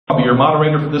I'll be your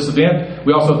moderator for this event.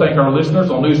 We also thank our listeners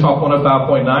on News Talk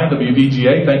 105.9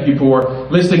 WVGA. Thank you for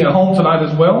listening at home tonight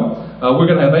as well. We're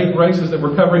going to have 8 races that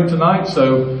we're covering tonight.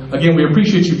 So again, we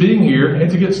appreciate you being here.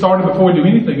 And to get started before we do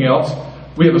anything else,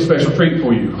 we have a special treat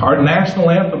for you. Our national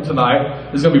anthem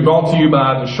tonight is going to be brought to you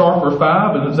by the Sharper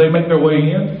Five. And as they make their way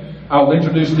in, I'll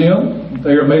introduce them.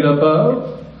 They are made up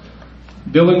of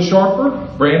Dylan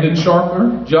Sharper, Brandon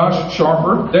Sharper, Josh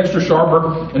Sharper, Dexter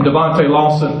Sharper, and Devontae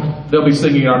Lawson. They'll be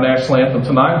singing our national anthem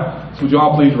tonight. So would you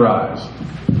all please rise?